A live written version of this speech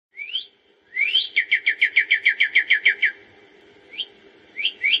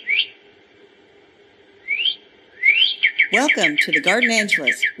Welcome to the Garden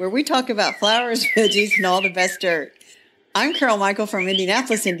Angelist, where we talk about flowers, veggies, and all the best dirt. I'm Carol Michael from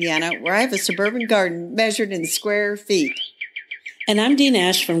Indianapolis, Indiana, where I have a suburban garden measured in square feet. And I'm Dee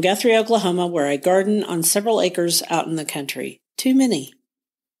Nash from Guthrie, Oklahoma, where I garden on several acres out in the country. Too many.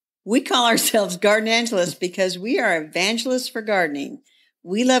 We call ourselves Garden Angelists because we are evangelists for gardening.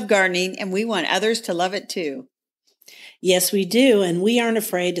 We love gardening, and we want others to love it too. Yes, we do, and we aren't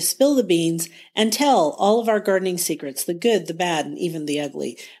afraid to spill the beans and tell all of our gardening secrets, the good, the bad, and even the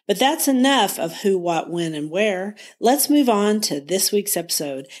ugly. But that's enough of who, what, when, and where. Let's move on to this week's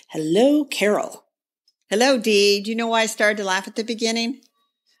episode. Hello, Carol. Hello, Dee. Do you know why I started to laugh at the beginning?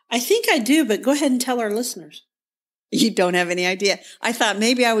 I think I do, but go ahead and tell our listeners. You don't have any idea. I thought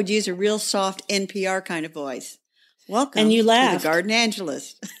maybe I would use a real soft NPR kind of voice. Welcome and you to laughed. the Garden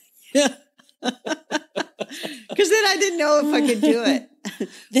Angelist. Because then I didn't know if I could do it.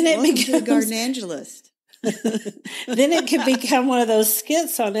 Then it Welcome becomes to the Garden Angelist. Then it could become one of those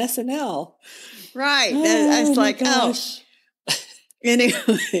skits on SNL. Right. I was like, gosh. Oh.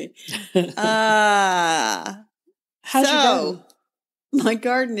 Anyway. How's your garden? My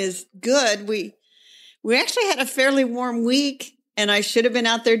garden is good. We actually had a fairly warm week, and I should have been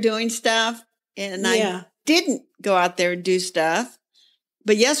out there doing stuff, and I didn't go out there and do stuff.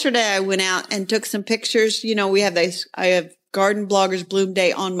 But yesterday I went out and took some pictures. You know, I have Garden Bloggers Bloom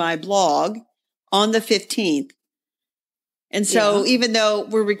Day on my blog on the 15th. And so even though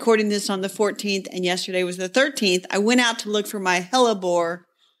we're recording this on the 14th and yesterday was the 13th, I went out to look for my hellebore,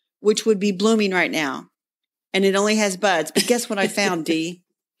 which would be blooming right now. And it only has buds. But guess what I found, Dee?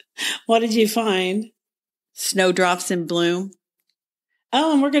 What did you find? Snowdrops in bloom.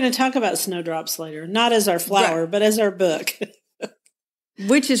 Oh, and we're going to talk about snowdrops later. Not as our flower, but as our book.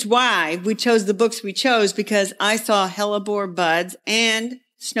 Which is why we chose the books we chose, because I saw hellebore buds and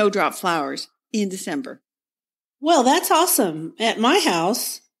snowdrop flowers in December. Well, that's awesome. At my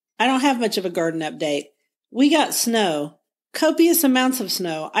house, I don't have much of a garden update. We got snow, copious amounts of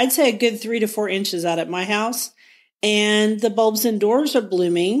snow. I'd say a good 3 to 4 inches out at my house. And the bulbs indoors are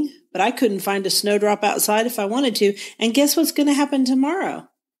blooming, but I couldn't find a snowdrop outside if I wanted to. And guess what's going to happen tomorrow?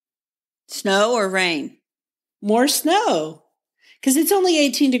 Snow or rain? More snow. Because it's only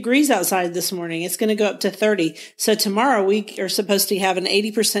 18 degrees outside this morning. It's going to go up to 30. So tomorrow we are supposed to have an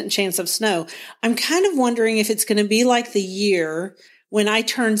 80% chance of snow. I'm kind of wondering if it's going to be like the year when I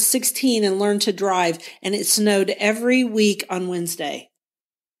turned 16 and learned to drive, and it snowed every week on Wednesday.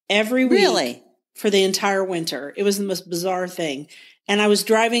 Every week. Really? For the entire winter. It was the most bizarre thing. And I was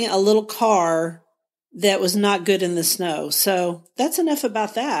driving a little car that was not good in the snow. So that's enough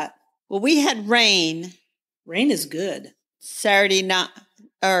about that. Well, we had rain. Rain is good. Saturday night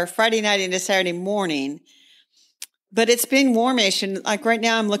or Friday night into Saturday morning, but it's been warmish. And like right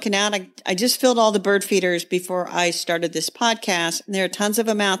now I'm looking out, I just filled all the bird feeders before I started this podcast, and there are tons of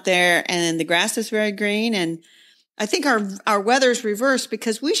them out there, and the grass is very green. And I think our weather's reversed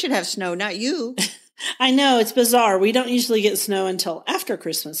because we should have snow, not you. I know, it's bizarre. We don't usually get snow until after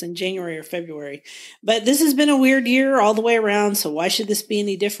Christmas in January or February, but this has been a weird year all the way around. So why should this be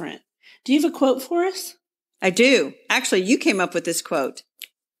any different? Do you have a quote for us? I do. Actually, you came up with this quote.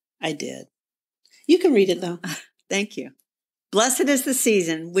 I did. You can read it, though. Thank you. Blessed is the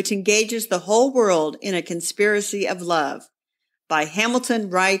season which engages the whole world in a conspiracy of love, by Hamilton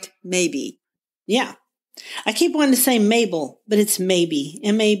Wright Mabie. Yeah. I keep wanting to say Mabel, but it's Mabie.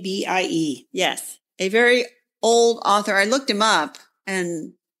 Mabie. Yes. A very old author. I looked him up,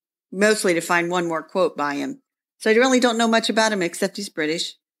 and mostly to find one more quote by him. So I really don't know much about him except he's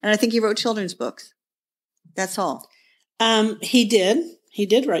British. And I think he wrote children's books. That's all. He did. He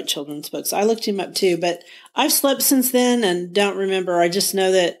did write children's books. I looked him up too, but I've slept since then and don't remember. I just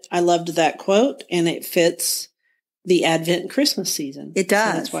know that I loved that quote, and it fits the Advent and Christmas season. It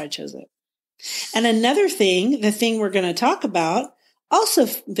does. So that's why I chose it. And another thing, the thing we're going to talk about also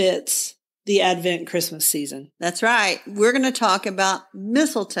fits the Advent Christmas season. That's right. We're going to talk about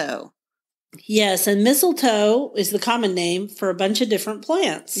mistletoe. Yes, and mistletoe is the common name for a bunch of different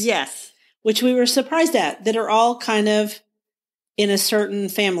plants. Yes. Which we were surprised at, that are all kind of in a certain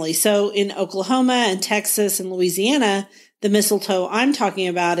family. So in Oklahoma and Texas and Louisiana, the mistletoe I'm talking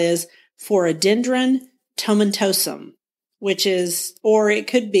about is Phoradendron tomentosum, which is, or it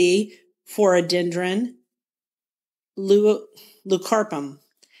could be Phoradendron leucarpum.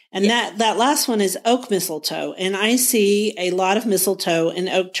 And that last one is oak mistletoe. And I see a lot of mistletoe and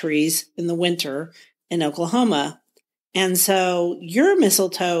oak trees in the winter in Oklahoma. And so your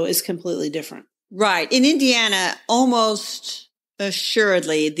mistletoe is completely different. Right. In Indiana, almost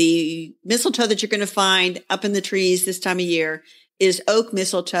assuredly, the mistletoe that you're going to find up in the trees this time of year is oak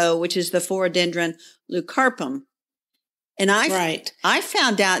mistletoe, which is the Phoradendron leucarpum. And I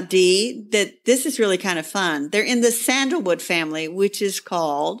found out, Dee, that this is really kind of fun. They're in the sandalwood family, which is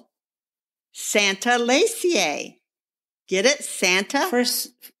called Santalaceae. Get it? Santa?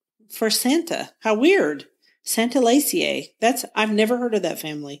 For Santa. How weird. Santalaceae. I've never heard of that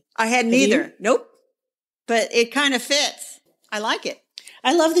family. I hadn't either. Nope. But it kind of fits. I like it.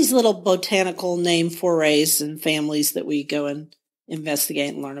 I love these little botanical name forays and families that we go and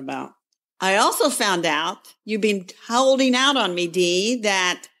investigate and learn about. I also found out, you've been holding out on me, Dee,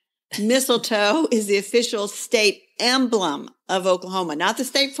 that mistletoe is the official state emblem of Oklahoma, not the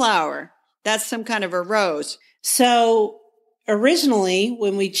state flower. That's some kind of a rose. So originally,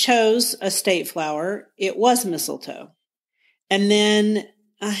 when we chose a state flower, it was mistletoe. And then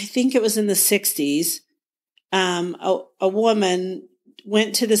I think it was in the 60s, a woman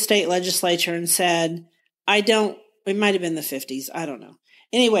went to the state legislature and said, it might have been the 50s. I don't know.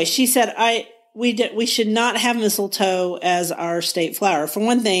 Anyway, she said, we should not have mistletoe as our state flower. For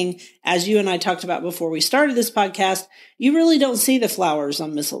one thing, as you and I talked about before we started this podcast, you really don't see the flowers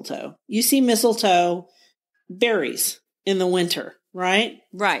on mistletoe. You see mistletoe berries in the winter, right?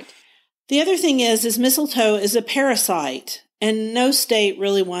 Right. The other thing is mistletoe is a parasite, and no state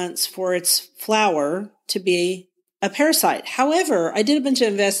really wants for its flower to be a parasite. However, I did a bunch of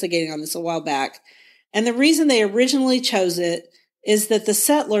investigating on this a while back, and the reason they originally chose it is that the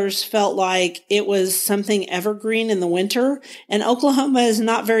settlers felt like it was something evergreen in the winter, and Oklahoma is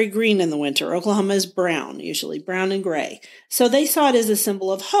not very green in the winter. Oklahoma is brown, usually brown and gray. So they saw it as a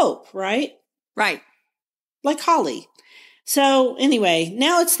symbol of hope, right? Right. Like holly. So anyway,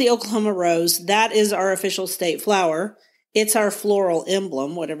 now it's the Oklahoma rose. That is our official state flower. It's our floral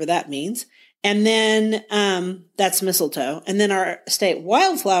emblem, whatever that means. And then that's mistletoe. And then our state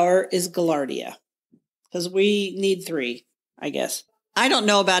wildflower is gaillardia, because we need 3. I guess. I don't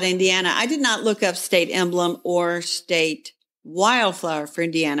know about Indiana. I did not look up state emblem or state wildflower for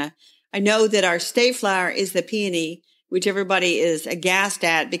Indiana. I know that our state flower is the peony, which everybody is aghast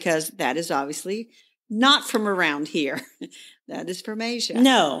at because that is obviously not from around here. That is from Asia.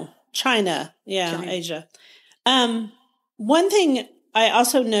 No, China. Yeah, China. Asia. One thing I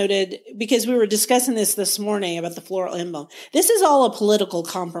also noted, because we were discussing this morning about the floral emblem, this is all a political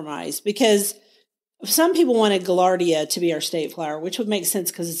compromise because some people wanted gaillardia to be our state flower, which would make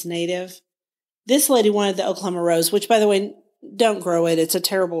sense because it's native. This lady wanted the Oklahoma rose, which, by the way, don't grow it. It's a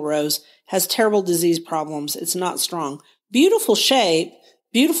terrible rose, has terrible disease problems. It's not strong. Beautiful shape,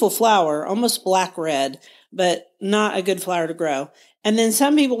 beautiful flower, almost black-red, but not a good flower to grow. And then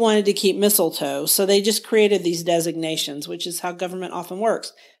some people wanted to keep mistletoe, so they just created these designations, which is how government often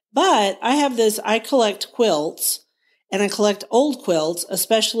works. But I collect quilts. And I collect old quilts,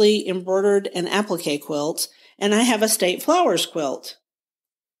 especially embroidered and applique quilts. And I have a state flowers quilt.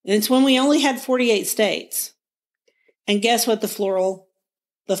 And it's when we only had 48 states. And guess what the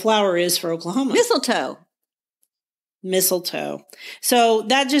flower is for Oklahoma? Mistletoe. So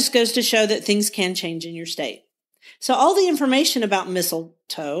that just goes to show that things can change in your state. So all the information about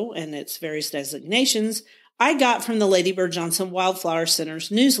mistletoe and its various designations, I got from the Lady Bird Johnson Wildflower Center's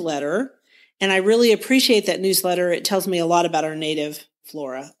newsletter. And I really appreciate that newsletter. It tells me a lot about our native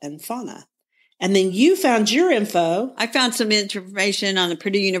flora and fauna. And then you found your info. I found some information on the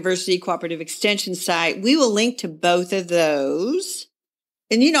Purdue University Cooperative Extension site. We will link to both of those.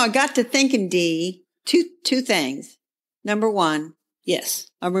 And, I got to thinking, Dee, two things. Number one.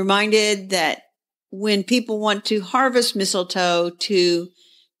 Yes. I'm reminded that when people want to harvest mistletoe, to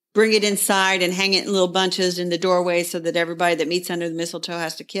bring it inside and hang it in little bunches in the doorway so that everybody that meets under the mistletoe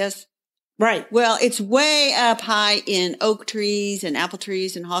has to kiss. Right. Well, it's way up high in oak trees and apple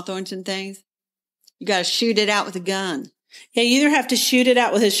trees and hawthorns and things. You got to shoot it out with a gun. Yeah, you either have to shoot it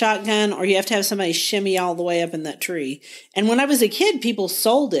out with a shotgun or you have to have somebody shimmy all the way up in that tree. And when I was a kid, people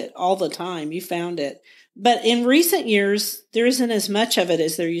sold it all the time. You found it. But in recent years, there isn't as much of it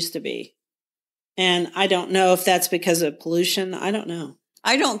as there used to be. And I don't know if that's because of pollution. I don't know.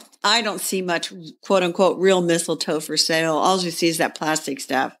 I don't see much quote unquote real mistletoe for sale. All you see is that plastic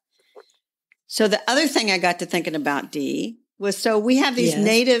stuff. So the other thing I got to thinking about, Dee, was so we have these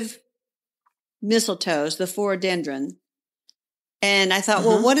native mistletoes, the phorandendron. And I thought,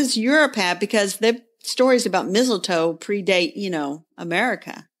 well, what does Europe have? Because the stories about mistletoe predate,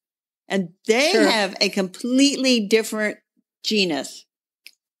 America. And they have a completely different genus.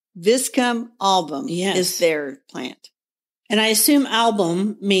 Viscum album is their plant. And I assume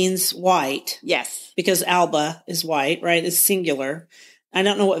album means white. Yes. Because alba is white, right? It's singular. I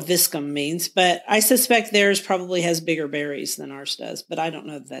don't know what viscum means, but I suspect theirs probably has bigger berries than ours does, but I don't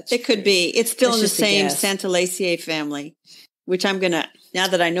know if that's It could be. It's still in the same Santalaceae family, which I'm going to, now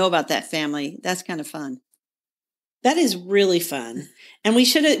that I know about that family, that's kind of fun. That is really fun. And we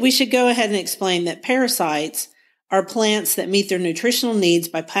should go ahead and explain that parasites are plants that meet their nutritional needs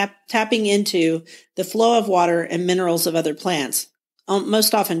by tapping into the flow of water and minerals of other plants,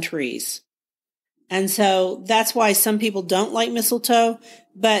 most often trees. And so that's why some people don't like mistletoe,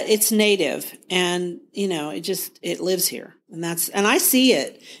 but it's native and, it lives here. And I see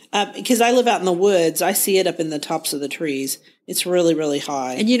it because I live out in the woods. I see it up in the tops of the trees. It's really, really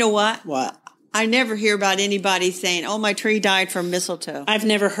high. And you know what? What? I never hear about anybody saying, oh, my tree died from mistletoe. I've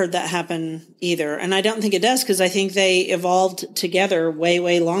never heard that happen either. And I don't think it does because I think they evolved together way,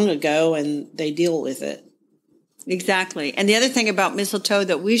 way long ago and they deal with it. Exactly. And the other thing about mistletoe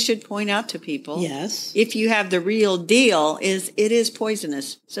that we should point out to people, yes, if you have the real deal, is it is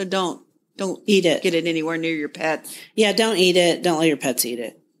poisonous. So don't eat it. Get it anywhere near your pets. Yeah, don't eat it. Don't let your pets eat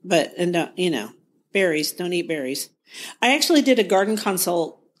it. Berries. Don't eat berries. I actually did a garden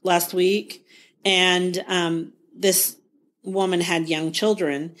consult last week, and this woman had young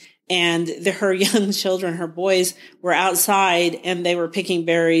children, and her young children, her boys, were outside, and they were picking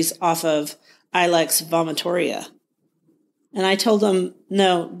berries off of Ilex vomitoria. And I told them,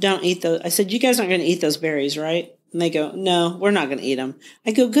 no, don't eat those. I said, you guys aren't going to eat those berries, right? And they go, no, we're not going to eat them.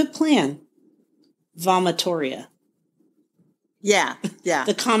 I go, good plan. Vomitoria. Yeah.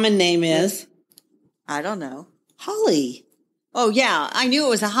 The common name is? I don't know. Holly. Oh, yeah. I knew it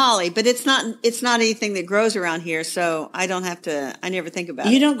was a holly, but it's not anything that grows around here, so I never think about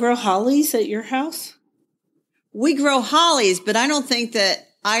it. You don't grow hollies at your house? We grow hollies, but I don't think that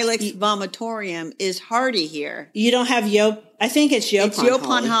Ilex vomitorium is hardy here. You don't have I think it's Yopon holly. It's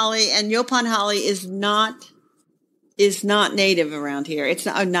Yopon holly, and Yopon holly is not native around here. It's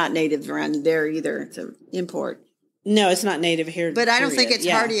not native around there either. It's an import. No, it's not native here. But I don't think it's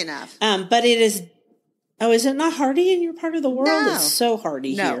hardy enough. But it is. Oh, is it not hardy in your part of the world? No. It's so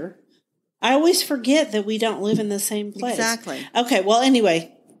hardy here. I always forget that we don't live in the same place. Exactly. Okay, well,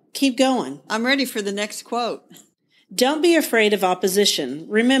 anyway, keep going. I'm ready for the next quote. Don't be afraid of opposition.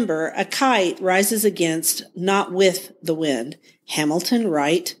 Remember, a kite rises against, not with the wind. Hamilton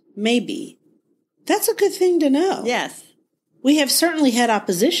Wright, maybe. That's a good thing to know. Yes. We have certainly had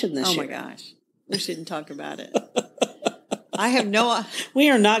opposition this year. Oh, my gosh. We shouldn't talk about it. We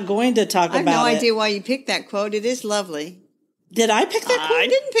are not going to talk about it. I have no idea why you picked that quote. It is lovely. Did I pick that quote? I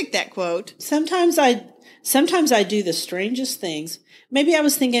didn't pick that quote. Sometimes I do the strangest things. Maybe I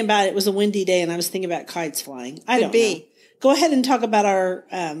was thinking about it was a windy day and I was thinking about kites flying. I don't know. Go ahead and talk about our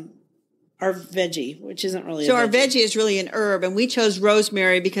veggie, which isn't really our veggie is really an herb, and we chose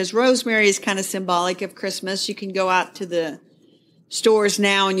rosemary because rosemary is kind of symbolic of Christmas. You can go out to the stores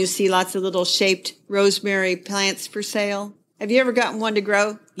now and you see lots of little shaped rosemary plants for sale. Have you ever gotten one to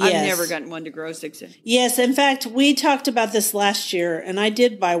grow? Yes. I've never gotten one to grow. Yes. In fact, we talked about this last year, and I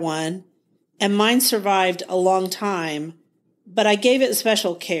did buy one, and mine survived a long time, but I gave it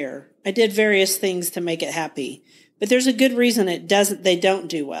special care. I did various things to make it happy. But there's a good reason they don't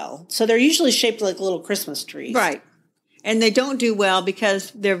do well. So they're usually shaped like little Christmas trees. Right. And they don't do well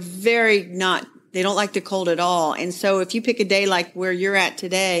because they're they don't like the cold at all. And so if you pick a day like where you're at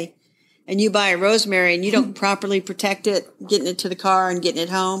today and you buy a rosemary and you don't properly protect it, getting it to the car and getting it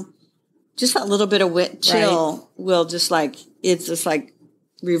home, just a little bit of wet chill will it's just like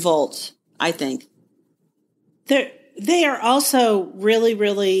revolts, I think. They are also really,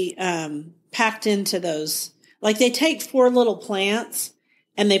 really packed into those. Like they take 4 little plants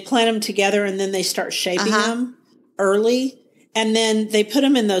and they plant them together and then they start shaping them early. And then they put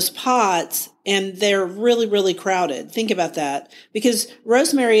them in those pots and they're really, really crowded. Think about that. Because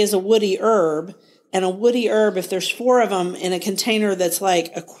rosemary is a woody herb, and a woody herb, if there's 4 of them in a container that's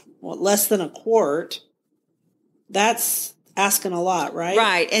like less than a quart, that's asking a lot, right?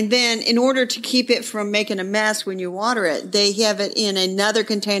 Right. And then in order to keep it from making a mess when you water it, they have it in another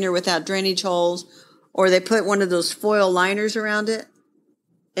container without drainage holes, or they put one of those foil liners around it.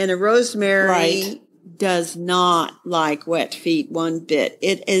 And a rosemary does not like wet feet one bit.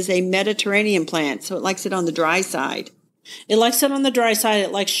 It is a Mediterranean plant, so it likes it on the dry side. It likes it on the dry side.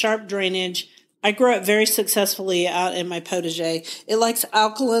 It likes sharp drainage. I grow it very successfully out in my potager. It likes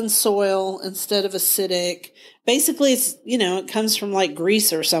alkaline soil instead of acidic. Basically, it's, it comes from like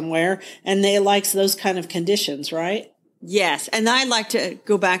Greece or somewhere, and it likes those kind of conditions, right? Yes, and I'd like to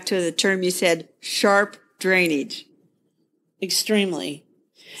go back to the term you said, sharp drainage. Extremely.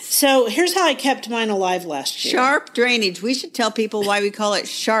 So here's how I kept mine alive last year. Sharp drainage. We should tell people why we call it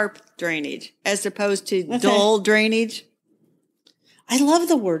sharp drainage as opposed to dull drainage. I love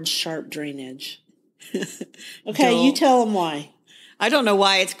the word sharp drainage. Okay, you tell them why. I don't know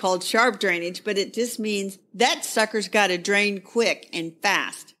why it's called sharp drainage, but it just means that sucker's got to drain quick and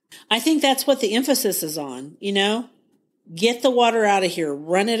fast. I think that's what the emphasis is on, Get the water out of here,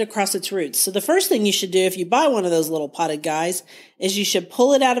 run it across its roots. So the first thing you should do if you buy one of those little potted guys is you should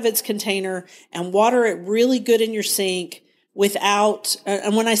pull it out of its container and water it really good in your sink without,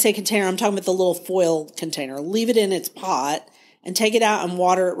 and when I say container, I'm talking about the little foil container. Leave it in its pot and take it out and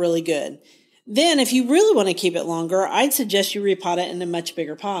water it really good. Then if you really want to keep it longer, I'd suggest you repot it in a much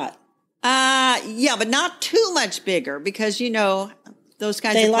bigger pot. Yeah, but not too much bigger because, those kinds of plants.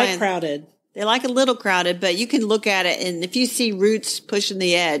 They like crowded. They like a little crowded, but you can look at it, and if you see roots pushing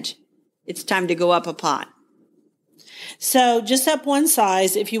the edge, it's time to go up a pot. So just up one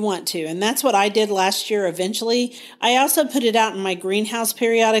size if you want to, and that's what I did last year eventually. I also put it out in my greenhouse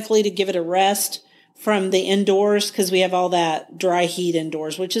periodically to give it a rest from the indoors because we have all that dry heat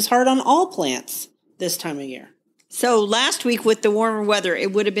indoors, which is hard on all plants this time of year. So last week with the warmer weather,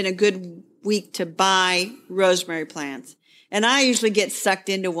 it would have been a good week to buy rosemary plants, and I usually get sucked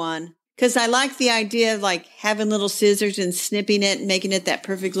into one. Because I like the idea of like having little scissors and snipping it and making it that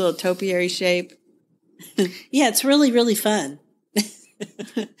perfect little topiary shape. Yeah, it's really, really fun.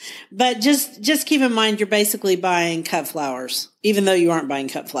 But just keep in mind, you're basically buying cut flowers, even though you aren't buying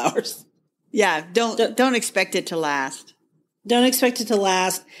cut flowers. Yeah, don't expect it to last. Don't expect it to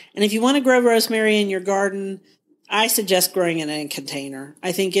last. And if you want to grow rosemary in your garden, I suggest growing it in a container.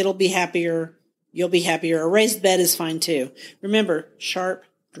 I think it'll be happier. You'll be happier. A raised bed is fine too. Remember, sharp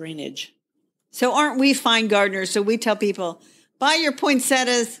drainage. So aren't we fine gardeners? So we tell people, buy your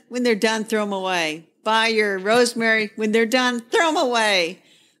poinsettias. When they're done, throw them away. Buy your rosemary. When they're done, throw them away.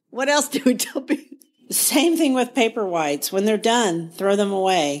 What else do we tell people? Same thing with paper whites. When they're done, throw them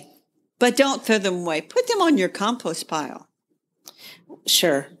away. But don't throw them away. Put them on your compost pile.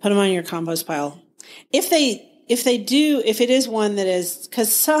 Sure. Put them on your compost pile. If it is one that is,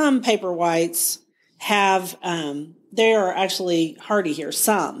 because some paper whites have, they are actually hardy here.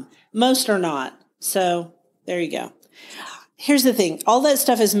 Some. Most are not. So there you go. Here's the thing. All that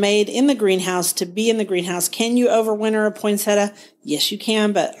stuff is made in the greenhouse to be in the greenhouse. Can you overwinter a poinsettia? Yes, you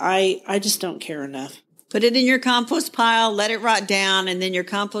can, but I just don't care enough. Put it in your compost pile, let it rot down, and then your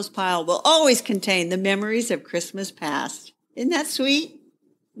compost pile will always contain the memories of Christmas past. Isn't that sweet?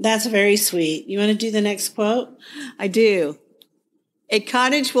 That's very sweet. You want to do the next quote? I do. A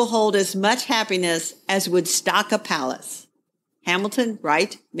cottage will hold as much happiness as would stock a palace. Hamilton,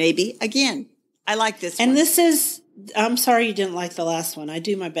 right? Maybe again. I like this one. And this is, I'm sorry you didn't like the last one. I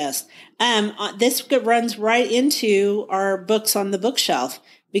do my best. This runs right into our books on the bookshelf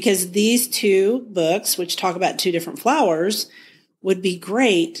because these two books, which talk about two different flowers, would be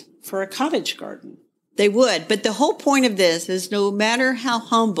great for a cottage garden. They would. But the whole point of this is no matter how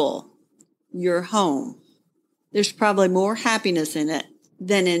humble your home, there's probably more happiness in it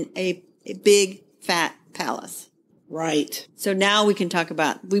than in a big, fat palace. Right. So now we can talk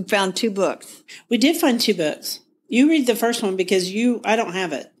about, we found two books. We did find two books. You read the first one because I don't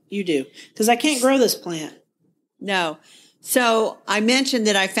have it. You do. Because I can't grow this plant. No. So I mentioned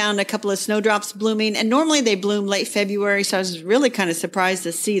that I found a couple of snowdrops blooming, and normally they bloom late February, so I was really kind of surprised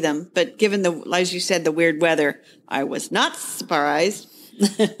to see them. But given the, as you said, the weird weather, I was not surprised.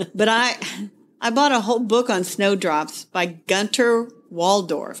 But I bought a whole book on snowdrops by Gunter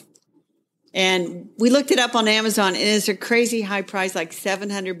Waldorf. And we looked it up on Amazon, and it's a crazy high price, like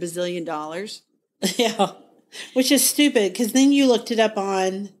 $700 bazillion. Yeah, which is stupid, because then you looked it up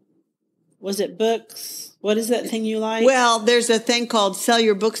on, was it Books? What is that thing you like? Well, there's a thing called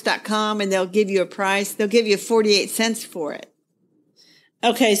sellyourbooks.com, and they'll give you a price. They'll give you 48 cents for it.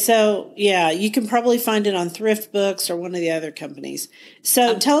 Okay, so, yeah, you can probably find it on Thrift Books or one of the other companies.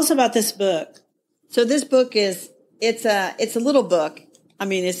 So tell us about this book. So this book is, it's a little book. I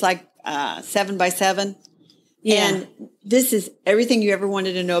mean, it's like 7 by 7. Yeah. And this is everything you ever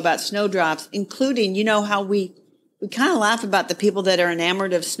wanted to know about snowdrops, including, you know, how we kind of laugh about the people that are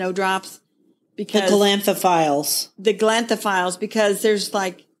enamored of snowdrops. Because the galanthophiles. The galanthophiles, because there's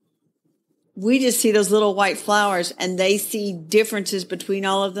like, we just see those little white flowers and they see differences between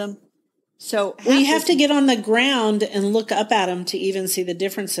all of them. So we have to get on the ground and look up at them to even see the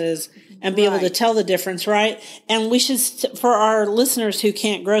differences and be able to tell the difference, right? And we should, for our listeners who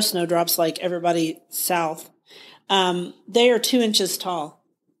can't grow snowdrops like everybody south, they are 2 inches tall.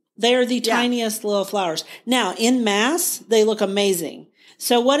 They are the tiniest little flowers. Now, in mass, they look amazing.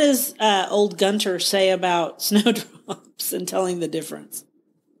 So what does old Gunter say about snowdrops and telling the difference?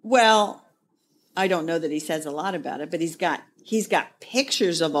 Well, I don't know that he says a lot about it, but he's got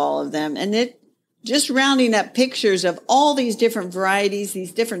pictures of all of them, and it just rounding up pictures of all these different varieties,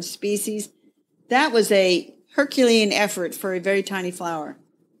 these different species. That was a Herculean effort for a very tiny flower.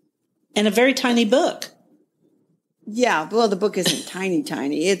 And a very tiny book. Yeah, well, the book isn't tiny.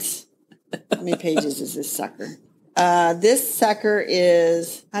 It's, how many pages is this sucker? This sucker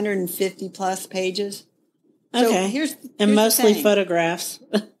is 150 plus pages. So okay. here's and mostly photographs.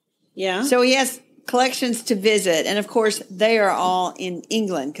 Yeah. So he has collections to visit. And of course, they are all in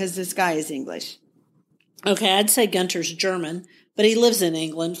England because this guy is English. Okay, I'd say Gunter's German, but he lives in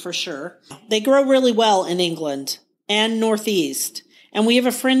England for sure. They grow really well in England and Northeast. And we have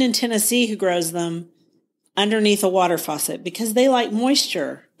a friend in Tennessee who grows them underneath a water faucet because they like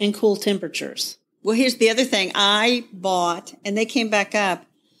moisture and cool temperatures. Well, here's the other thing I bought, and they came back up.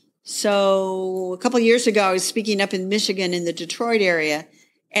 So a couple of years ago, I was speaking up in Michigan in the Detroit area,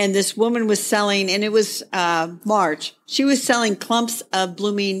 and this woman was selling, and it was March. She was selling clumps of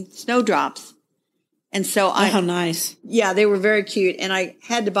blooming snowdrops. And so how nice. Yeah, they were very cute, and I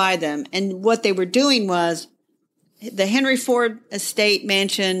had to buy them. And what they were doing was the Henry Ford estate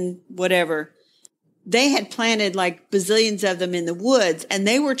mansion, whatever, they had planted like bazillions of them in the woods, and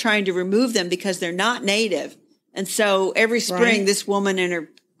they were trying to remove them because they're not native. And so every spring, this woman and her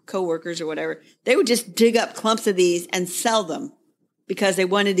coworkers or whatever, they would just dig up clumps of these and sell them because they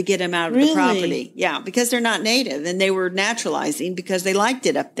wanted to get them out of the property. Yeah, because they're not native, and they were naturalizing because they liked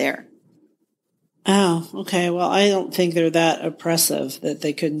it up there. Oh, okay. Well, I don't think they're that oppressive that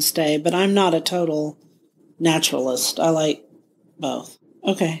they couldn't stay, but I'm not a total naturalist. I like both.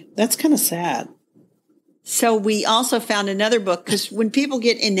 Okay. That's kind of sad. So we also found another book because when people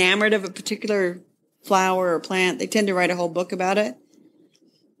get enamored of a particular flower or plant, they tend to write a whole book about it.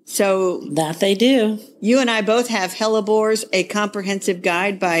 So that they do. You and I both have Hellebores, A Comprehensive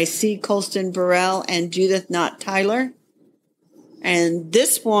Guide by C. Colston Burrell and Judith Knott Tyler. And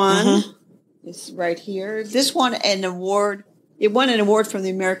this one is right here. This one, it won an award from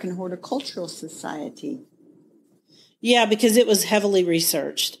the American Horticultural Society. Yeah, because it was heavily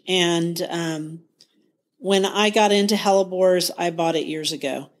researched. And when I got into hellebores, I bought it years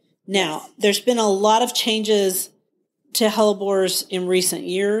ago. Now, there's been a lot of changes to hellebores in recent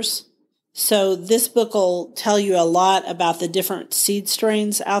years. So this book will tell you a lot about the different seed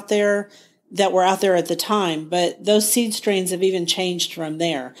strains out there that were out there at the time. But those seed strains have even changed from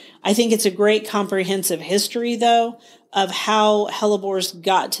there. I think it's a great comprehensive history, though, of how hellebores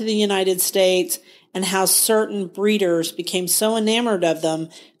got to the United States and how certain breeders became so enamored of them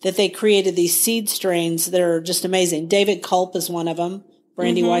that they created these seed strains that are just amazing. David Culp is one of them,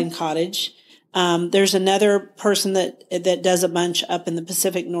 Brandywine Cottage. There's another person that does a bunch up in the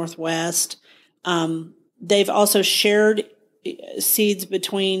Pacific Northwest. They've also shared seeds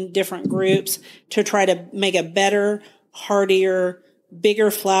between different groups to try to make a better, hardier,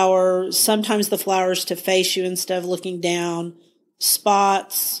 bigger flower. Sometimes the flowers to face you instead of looking down.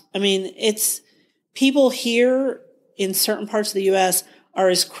 Spots. I mean, it's people here in certain parts of the U.S. are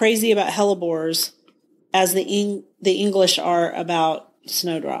as crazy about hellebores as the English are about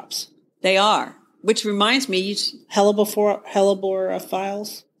snowdrops. They are, which reminds me, hellebophiles.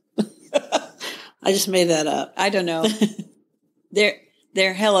 I just made that up. I don't know.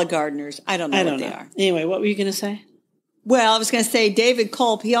 They're hella gardeners. I don't know what they are. Anyway, what were you going to say? Well, I was going to say David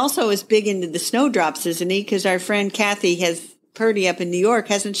Culp. He also is big into the snowdrops, isn't he? Because our friend Kathy Purdy up in New York,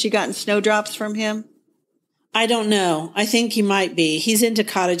 hasn't she gotten snowdrops from him? I don't know. I think he might be. He's into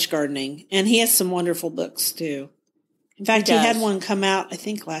cottage gardening, and he has some wonderful books too. In fact, he had one come out, I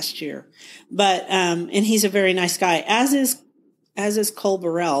think, last year. But and he's a very nice guy, as is Cole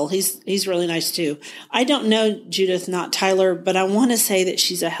Burrell. He's really nice too. I don't know Judith Knott Tyler, but I want to say that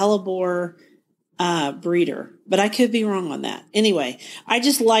she's a hellebore breeder, but I could be wrong on that. Anyway, I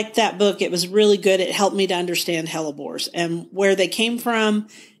just liked that book. It was really good. It helped me to understand hellebores and where they came from.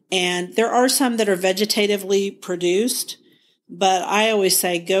 And there are some that are vegetatively produced, but I always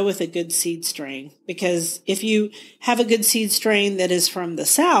say go with a good seed strain, because if you have a good seed strain that is from the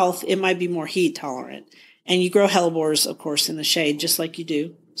South, it might be more heat tolerant. And you grow hellebores, of course, in the shade, just like you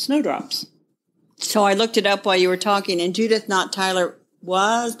do snowdrops. So I looked it up while you were talking, and Judith Knott Tyler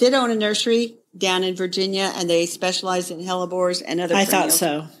did own a nursery down in Virginia, and they specialized in hellebores and other perennials. I thought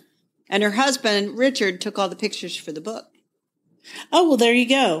so. And her husband, Richard, took all the pictures for the book. Oh, well, there you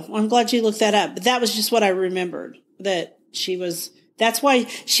go. I'm glad you looked that up. But that was just what I remembered, that's why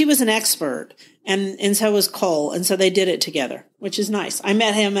she was an expert, and so was Cole, and so they did it together, which is nice. I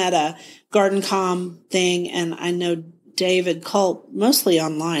met him at a GardenCom thing, and I know David Culp mostly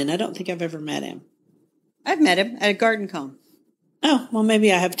online. I don't think I've ever met him. I've met him at a GardenCom. Oh, well,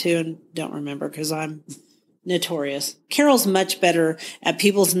 maybe I have too and don't remember because I'm notorious. Carol's much better at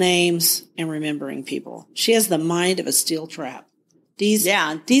people's names and remembering people. She has the mind of a steel trap. Dee's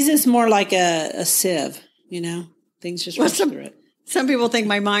is more like a sieve, you know? Things just rush through it. Some people think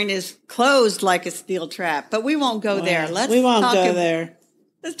my mind is closed like a steel trap, but we won't go there. We won't go there.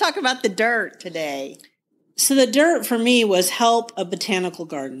 Let's talk about the dirt today. So the dirt for me was help a botanical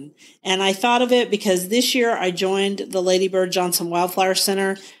garden. And I thought of it because this year I joined the Lady Bird Johnson Wildflower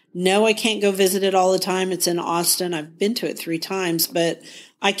Center. No, I can't go visit it all the time. It's in Austin. I've been to it 3 times, but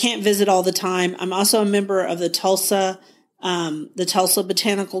I can't visit all the time. I'm also a member of the Tulsa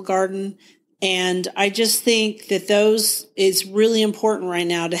Botanical Garden. And I just think that those is really important right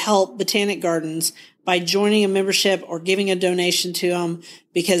now to help botanic gardens by joining a membership or giving a donation to them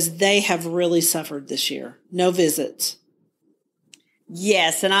because they have really suffered this year. No visits.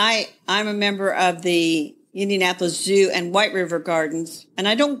 Yes, and I'm a member of the Indianapolis Zoo and White River Gardens, and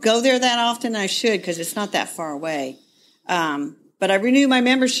I don't go there that often. I should because it's not that far away. But I renewed my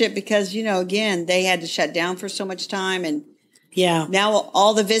membership because, again, they had to shut down for so much time, and now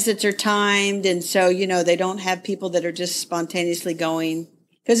all the visits are timed, and so, they don't have people that are just spontaneously going.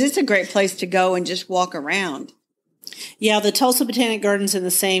 Because it's a great place to go and just walk around. Yeah, the Tulsa Botanic Garden's in the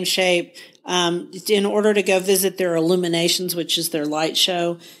same shape. In order to go visit their illuminations, which is their light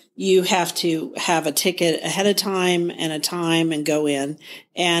show, you have to have a ticket ahead of time and go in.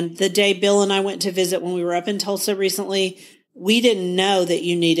 And the day Bill and I went to visit when we were up in Tulsa recently, we didn't know that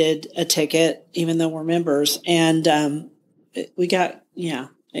you needed a ticket, even though we're members. And we got,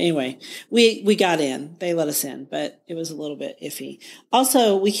 anyway, we got in. They let us in, but it was a little bit iffy.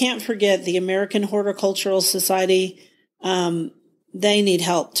 Also, we can't forget the American Horticultural Society. They need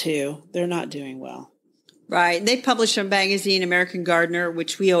help too. They're not doing well. Right. They publish a magazine, American Gardener,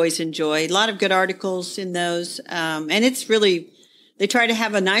 which we always enjoy. A lot of good articles in those. And it's really, they try to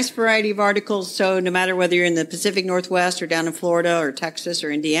have a nice variety of articles. So no matter whether you're in the Pacific Northwest or down in Florida or Texas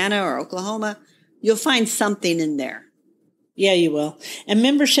or Indiana or Oklahoma, you'll find something in there. Yeah, you will. And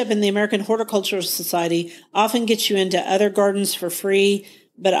membership in the American Horticultural Society often gets you into other gardens for free,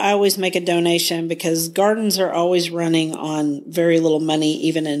 but I always make a donation because gardens are always running on very little money,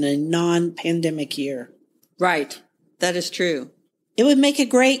 even in a non-pandemic year. Right. That is true. It would make a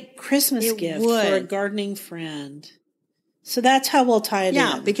great Christmas gift for a gardening friend. So that's how we'll tie it in.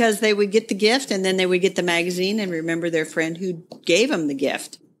 Yeah, because they would get the gift and then they would get the magazine and remember their friend who gave them the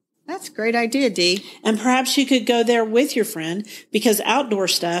gift. That's a great idea, Dee. And perhaps you could go there with your friend because outdoor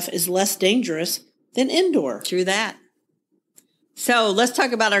stuff is less dangerous than indoor. True that. So let's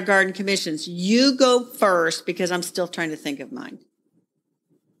talk about our garden commissions. You go first because I'm still trying to think of mine.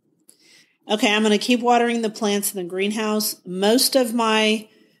 Okay, I'm going to keep watering the plants in the greenhouse. Most of my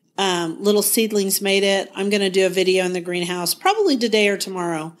little seedlings made it. I'm going to do a video in the greenhouse probably today or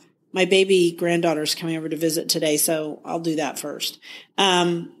tomorrow. My baby granddaughter's coming over to visit today, so I'll do that first.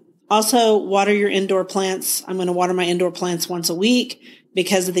 Also, water your indoor plants. I'm going to water my indoor plants once a week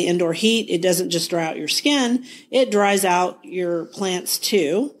because of the indoor heat. It doesn't just dry out your skin. It dries out your plants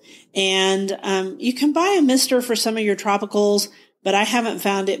too. And you can buy a mister for some of your tropicals, but I haven't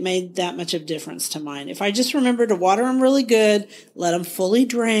found it made that much of a difference to mine. If I just remember to water them really good, let them fully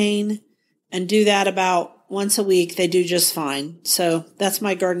drain, and do that about once a week, they do just fine. So that's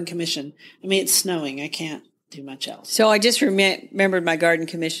my garden commission. I mean, it's snowing. I can't do much else. So I just remembered my garden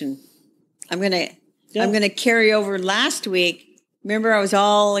commission. I'm going to carry over last week. Remember, I was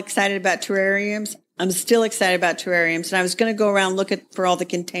all excited about terrariums. I'm still excited about terrariums, and I was going to go around looking for all the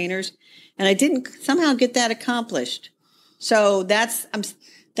containers, and I didn't somehow get that accomplished. So that's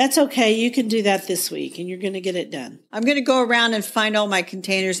okay. You can do that this week, and you're going to get it done. I'm going to go around and find all my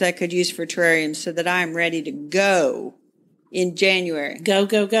containers that I could use for terrariums so that I'm ready to go in January. Go.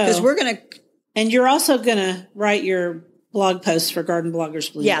 Because we're going to... And you're also going to write your blog post for Garden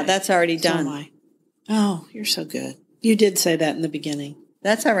Bloggers Blue. Yeah, that's already done. So am I. Oh, you're so good. You did say that in the beginning.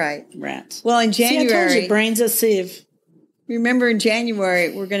 That's all right. Rats. Well, in January... See, I told you, brain's a sieve. Remember, in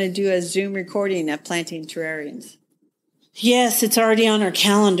January, we're going to do a Zoom recording of planting terrariums. Yes, it's already on our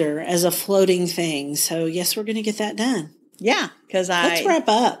calendar as a floating thing. So, yes, we're going to get that done. Yeah, because Let's wrap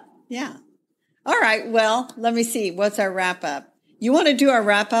up. Yeah. All right. Well, let me see. What's our wrap up? You want to do our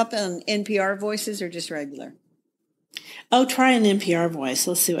wrap up on NPR voices or just regular? Oh, try an NPR voice.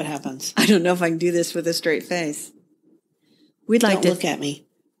 Let's see what happens. I don't know if I can do this with a straight face. Don't look at me.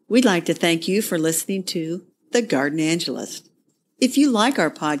 We'd like to thank you for listening to The Garden Angelist. If you like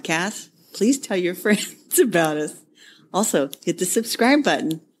our podcast, please tell your friends about us. Also, hit the subscribe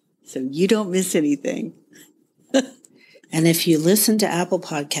button so you don't miss anything. And if you listen to Apple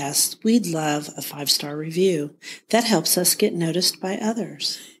Podcasts, we'd love a 5-star review. That helps us get noticed by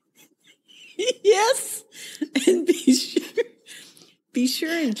others. Yes. And be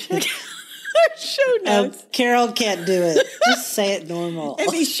sure and check Show notes. Carol can't do it. Just say it normal.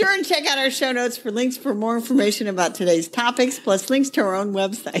 And be sure and check out our show notes for links for more information about today's topics, plus links to our own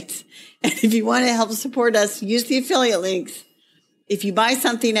websites. And if you want to help support us, use the affiliate links. If you buy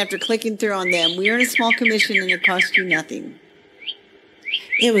something after clicking through on them, we earn a small commission and it costs you nothing.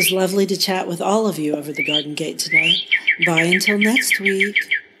 It was lovely to chat with all of you over the garden gate today. Bye until next week.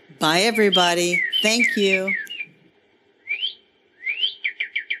 Bye, everybody. Thank you.